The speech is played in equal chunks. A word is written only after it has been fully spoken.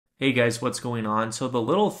Hey guys, what's going on? So The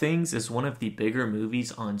Little Things is one of the bigger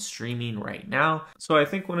movies on streaming right now. So I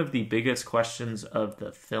think one of the biggest questions of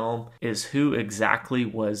the film is who exactly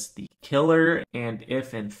was the killer and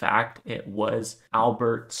if in fact it was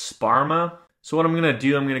Albert Sparma. So what I'm going to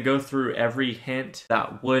do, I'm going to go through every hint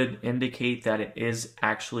that would indicate that it is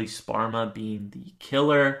actually Sparma being the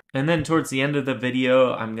killer. And then towards the end of the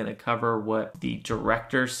video, I'm going to cover what the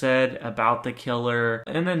director said about the killer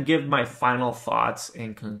and then give my final thoughts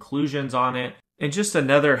and conclusions on it. And just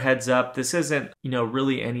another heads up, this isn't,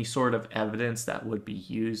 really any sort of evidence that would be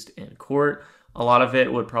used in court. A lot of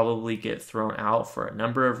it would probably get thrown out for a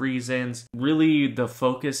number of reasons. Really, the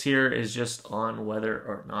focus here is just on whether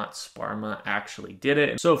or not Sparma actually did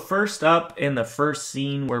it. So first up, in the first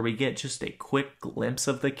scene where we get just a quick glimpse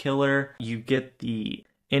of the killer, you get the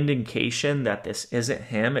indication that this isn't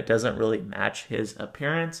him. It doesn't really match his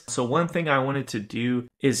appearance. So one thing I wanted to do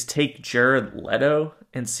is take Jared Leto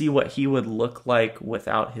and see what he would look like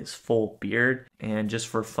without his full beard. And just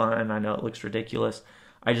for fun, I know it looks ridiculous,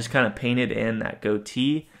 I just kind of painted in that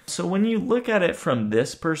goatee. So when you look at it from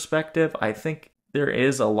this perspective, I think there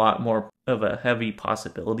is a lot more of a heavy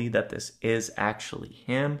possibility that this is actually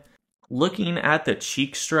him. Looking at the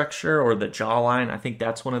cheek structure or the jawline, I think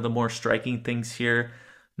that's one of the more striking things here.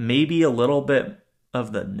 Maybe a little bit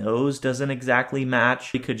of the nose doesn't exactly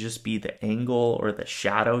match. It could just be the angle or the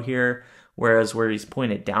shadow here. Whereas where he's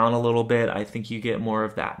pointed down a little bit, I think you get more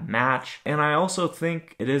of that match. And I also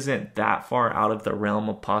think it isn't that far out of the realm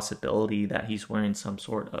of possibility that he's wearing some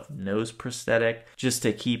sort of nose prosthetic just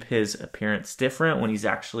to keep his appearance different when he's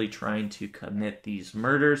actually trying to commit these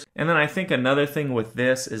murders. And then I think another thing with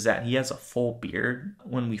this is that he has a full beard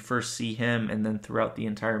when we first see him and then throughout the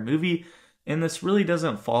entire movie. And this really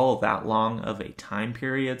doesn't follow that long of a time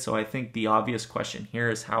period. So I think the obvious question here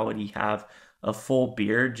is how would he have a full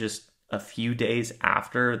beard just a few days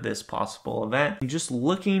after this possible event? And just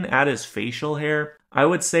looking at his facial hair, I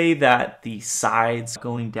would say that the sides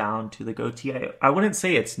going down to the goatee, I wouldn't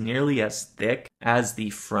say it's nearly as thick as the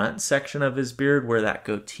front section of his beard where that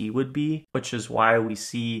goatee would be, which is why we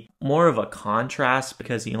see more of a contrast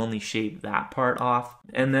because he only shaved that part off.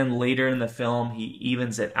 And then later in the film, he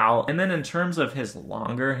evens it out. And then in terms of his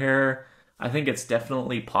longer hair, I think it's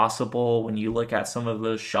definitely possible when you look at some of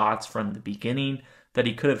those shots from the beginning that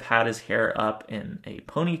he could have had his hair up in a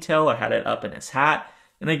ponytail or had it up in his hat.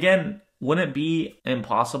 And again, wouldn't it be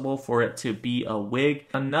impossible for it to be a wig?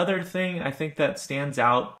 Another thing I think that stands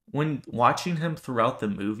out, when watching him throughout the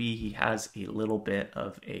movie, he has a little bit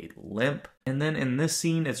of a limp. And then in this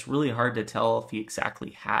scene, it's really hard to tell if he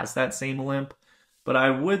exactly has that same limp. But I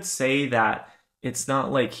would say that it's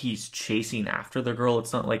not like he's chasing after the girl.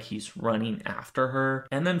 It's not like he's running after her.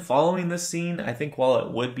 And then following this scene, I think while it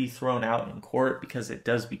would be thrown out in court because it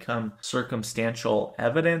does become circumstantial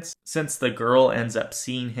evidence, since the girl ends up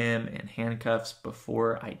seeing him in handcuffs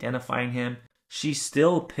before identifying him, she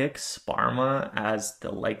still picks Sparma as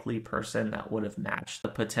the likely person that would have matched the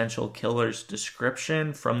potential killer's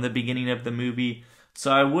description from the beginning of the movie. So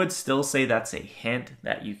I would still say that's a hint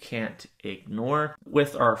that you can't ignore.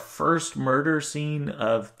 With our first murder scene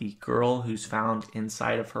of the girl who's found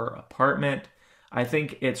inside of her apartment, I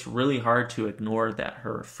think it's really hard to ignore that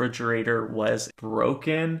her refrigerator was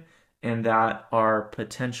broken and that our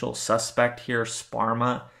potential suspect here,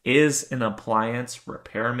 Sparma, is an appliance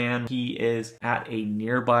repairman. He is at a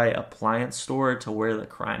nearby appliance store to where the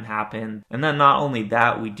crime happened. And then not only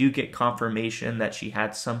that, we do get confirmation that she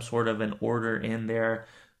had some sort of an order in there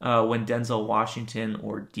when Denzel Washington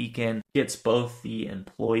or Deacon gets both the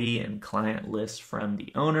employee and client list from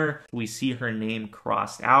the owner. We see her name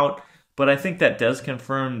crossed out, but I think that does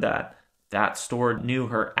confirm that that store knew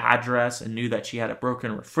her address and knew that she had a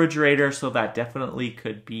broken refrigerator, so that definitely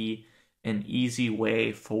could be an easy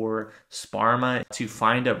way for Sparma to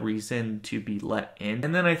find a reason to be let in.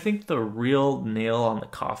 And then I think the real nail on the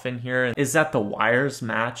coffin here is that the wires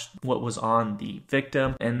matched what was on the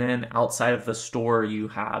victim. And then outside of the store, you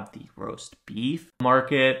have the roast beef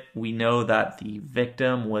market. We know that the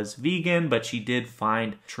victim was vegan, but she did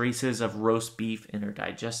find traces of roast beef in her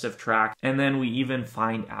digestive tract. And then we even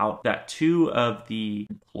find out that two of the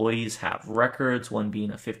employees have records, one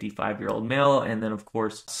being a 55-year-old male, and then of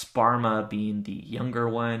course Sparma being the younger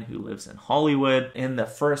one who lives in Hollywood. In the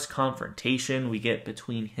first confrontation we get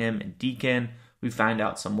between him and Deacon, we find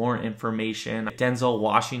out some more information. Denzel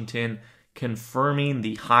Washington confirming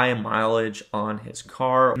the high mileage on his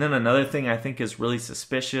car. And then another thing I think is really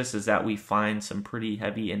suspicious is that we find some pretty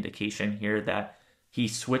heavy indication here that he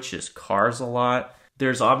switches cars a lot.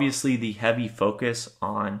 There's obviously the heavy focus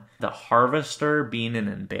on the Harvester being an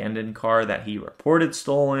abandoned car that he reported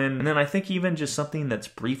stolen. And then I think even just something that's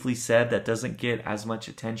briefly said that doesn't get as much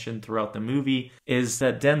attention throughout the movie is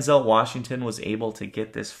that Denzel Washington was able to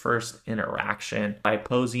get this first interaction by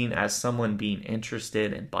posing as someone being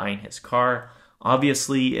interested in buying his car.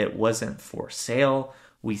 Obviously, it wasn't for sale.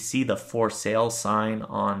 We see the for sale sign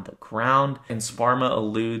on the ground, and Sparma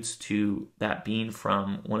alludes to that being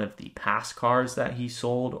from one of the past cars that he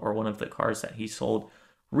sold, or one of the cars that he sold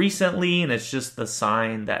recently, and it's just the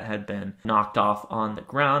sign that had been knocked off on the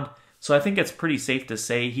ground. So I think it's pretty safe to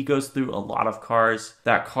say he goes through a lot of cars.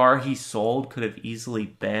 That car he sold could have easily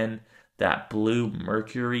been that blue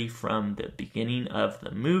Mercury from the beginning of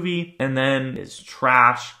the movie. And then his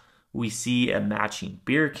trash, we see a matching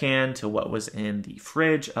beer can to what was in the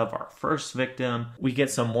fridge of our first victim. We get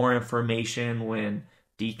some more information when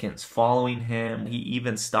Deacon's following him. He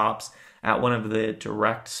even stops at one of the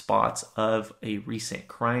direct spots of a recent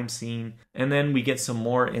crime scene. And then we get some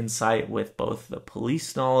more insight with both the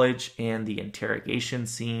police knowledge and the interrogation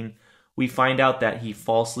scene. We find out that he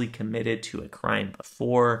falsely committed to a crime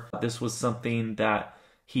before. This was something that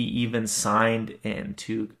he even signed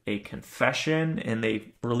into a confession, and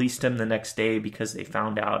they released him the next day because they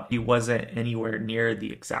found out he wasn't anywhere near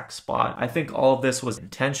the exact spot. I think all of this was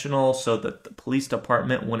intentional so that the police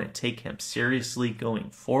department wouldn't take him seriously going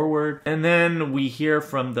forward. And then we hear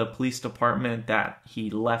from the police department that he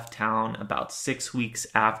left town about 6 weeks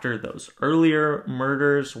after those earlier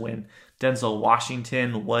murders when Denzel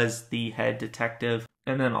Washington was the head detective.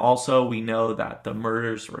 And then also we know that the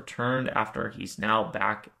murders returned after he's now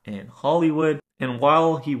back in Hollywood. And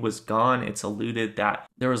while he was gone, it's alluded that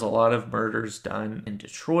there was a lot of murders done in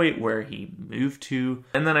Detroit where he moved to.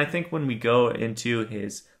 And then I think when we go into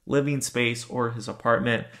his living space or his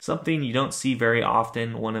apartment, something you don't see very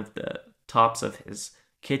often, one of the tops of his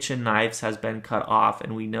kitchen knives has been cut off,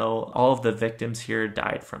 and we know all of the victims here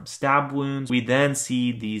died from stab wounds. We then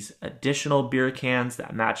see these additional beer cans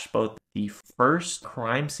that match both the first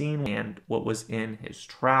crime scene and what was in his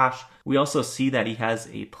trash. We also see that he has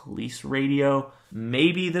a police radio.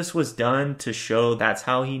 Maybe this was done to show that's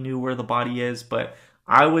how he knew where the body is, but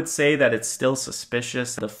I would say that it's still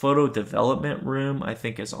suspicious. The photo development room, I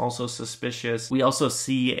think, is also suspicious. We also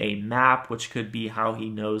see a map, which could be how he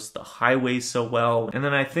knows the highways so well. And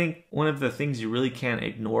then I think one of the things you really can't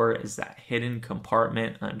ignore is that hidden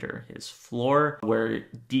compartment under his floor where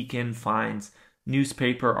Deacon finds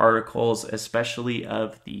newspaper articles, especially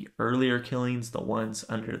of the earlier killings, the ones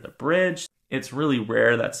under the bridge. It's really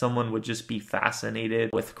rare that someone would just be fascinated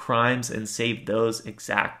with crimes and save those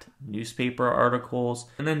exact newspaper articles.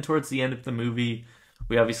 And then towards the end of the movie,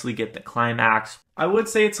 we obviously get the climax. I would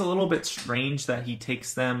say it's a little bit strange that he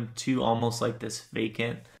takes them to almost like this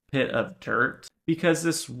vacant pit of dirt, because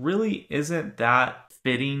this really isn't that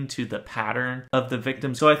fitting to the pattern of the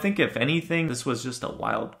victim. So I think if anything, this was just a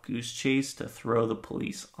wild goose chase to throw the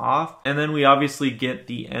police off. And then we obviously get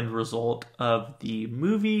the end result of the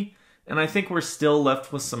movie. And I think we're still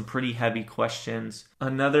left with some pretty heavy questions.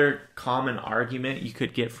 Another common argument you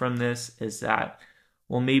could get from this is that,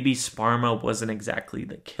 well, maybe Sparma wasn't exactly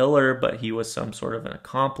the killer, but he was some sort of an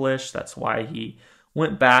accomplice. That's why he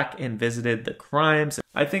went back and visited the crimes.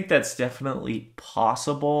 I think that's definitely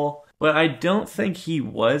possible, but I don't think he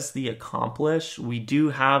was the accomplice. We do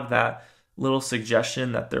have that little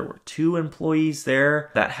suggestion that there were 2 employees there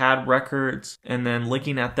that had records. And then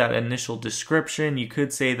looking at that initial description, you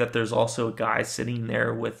could say that there's also a guy sitting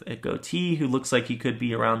there with a goatee who looks like he could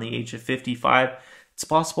be around the age of 55. It's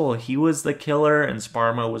possible he was the killer and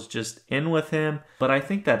Sparma was just in with him, but I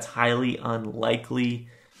think that's highly unlikely.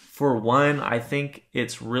 For one, I think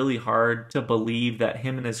it's really hard to believe that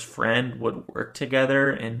him and his friend would work together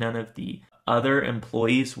and none of the other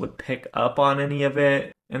employees would pick up on any of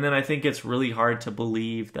it. And then I think it's really hard to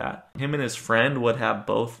believe that him and his friend would have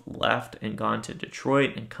both left and gone to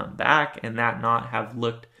Detroit and come back and that not have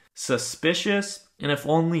looked suspicious. And if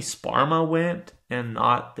only Sparma went and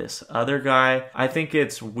not this other guy, I think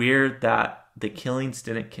it's weird that the killings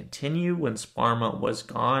didn't continue when Sparma was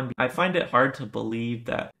gone. I find it hard to believe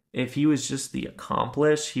that if he was just the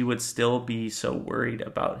accomplice, he would still be so worried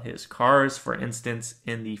about his cars. For instance,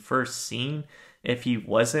 in the first scene, if he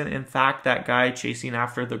wasn't in fact that guy chasing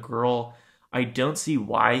after the girl, I don't see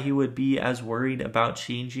why he would be as worried about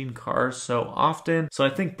changing cars so often. So I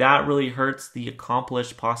think that really hurts the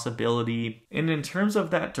accomplished possibility. And in terms of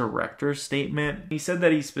that director's statement, he said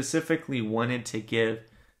that he specifically wanted to give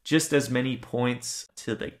just as many points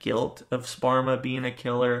to the guilt of Sparma being a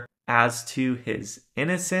killer as to his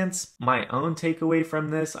innocence. My own takeaway from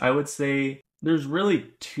this, I would say There's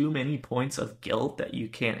really too many points of guilt that you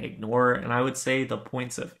can't ignore, and I would say the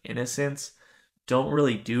points of innocence don't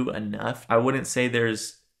really do enough. I wouldn't say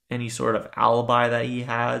there's any sort of alibi that he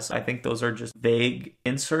has. I think those are just vague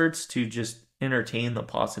inserts to just entertain the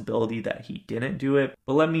possibility that he didn't do it.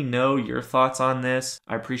 But let me know your thoughts on this.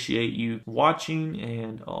 I appreciate you watching,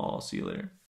 and I'll see you later.